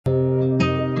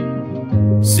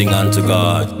Sing unto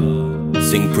God,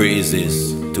 sing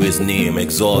praises to his name,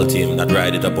 exalt him that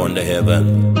rideth upon the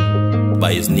heaven,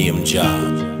 by his name Jah.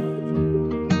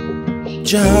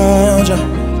 Jah, Jah,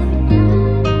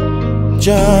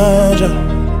 Jah, Jah,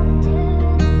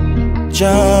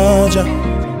 Jah,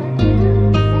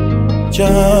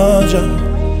 Jah, Jah.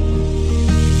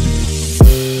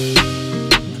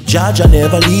 Jah, Jah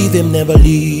never leave him, never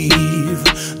leave.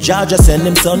 Jah, Jah send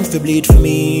him son for bleed for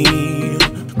me.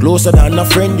 Closer than a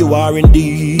friend you are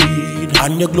indeed.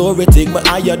 And your glory take me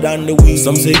higher than the weed.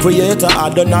 Some say creator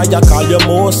Adonai, I call you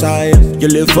Most High. You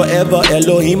live forever,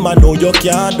 Elohim, I know you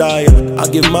can't die. I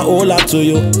give my whole heart to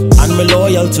you, and me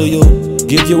loyal to you.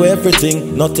 Give you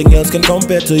everything, nothing else can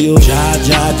compare to you. Jah,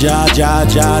 Jah, Jah, Jah,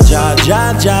 Jah, Jah,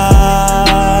 Jah, Jah.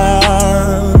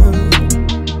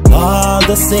 All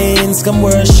the saints come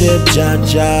worship Jah,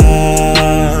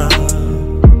 Jah.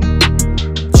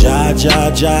 Jah,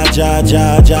 Jah, Jah, Jah,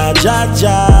 Jah, Jah, Jah,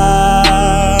 Jah.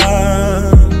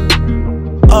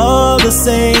 All the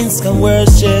saints can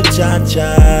worship Jah,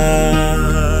 Jah.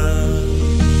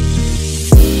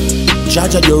 Jah,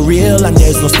 Jah, you're real and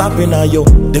there's no stopping on you.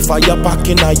 The fire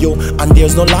packing on you and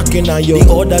there's no locking on you.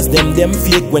 The others, them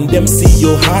fake when them see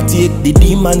you heartache. The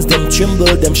demons, them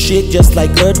tremble, them shake just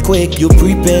like earthquake. You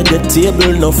prepare the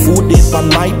table, no food dip on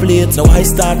my plate. Now I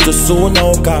start to sow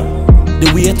now, cause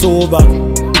the weight over,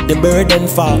 the burden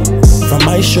fall from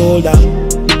my shoulder.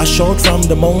 A shout from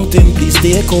the mountain, please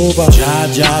take over. Jah,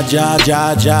 Jah, Jah,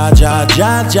 Jah, Jah, Jah,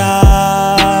 Jah,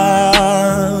 Jah.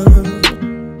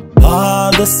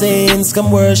 All the saints come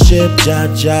worship Jah,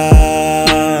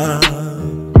 Jah.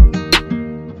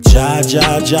 Jah,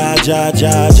 Jah, Jah, Jah,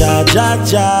 Jah, Jah, Jah,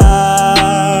 Jah.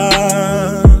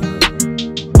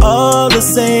 All the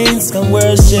saints come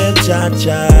worship Jah,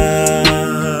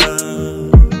 Jah.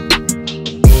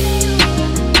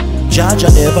 Jah, Jah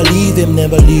never leave him,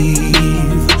 never leave.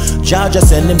 Jah, Jah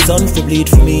send him son for bleed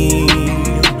for me.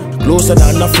 Closer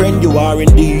than a friend you are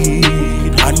indeed.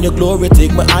 And your glory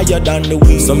take me higher than the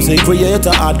weed. Some say creator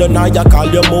Adonai, I call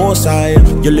you Most High.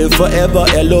 You live forever,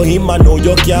 Elohim, I know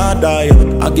you can't die.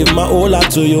 I give my whole heart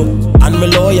to you, and me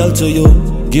loyal to you.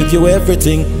 Give you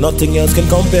everything, nothing else can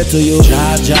compare to you.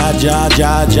 Jah, Jah, Jah,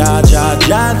 Jah, Jah, Jah,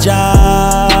 Jah,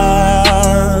 Jah.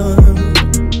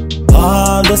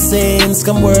 All the saints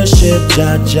come worship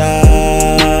Jah,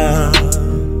 Jah.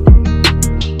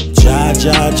 Jah,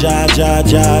 Jah, Jah, Jah,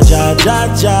 Jah, Jah, Jah,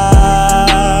 Jah.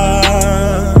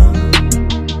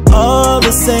 All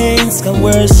the saints can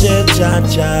worship Jah,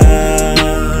 Jah.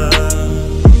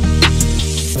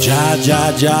 Jah,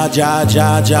 Jah, Jah, Jah,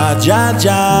 Jah, Jah, Jah,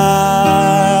 Jah.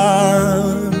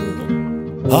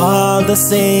 All the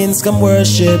saints can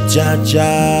worship Jah,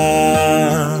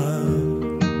 Jah.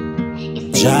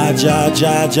 Jah, Jah,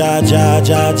 Jah, Jah, Jah,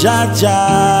 Jah, Jah, Jah.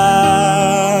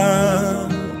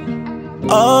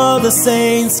 All the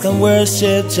saints can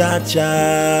worship Jah,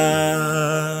 Jah.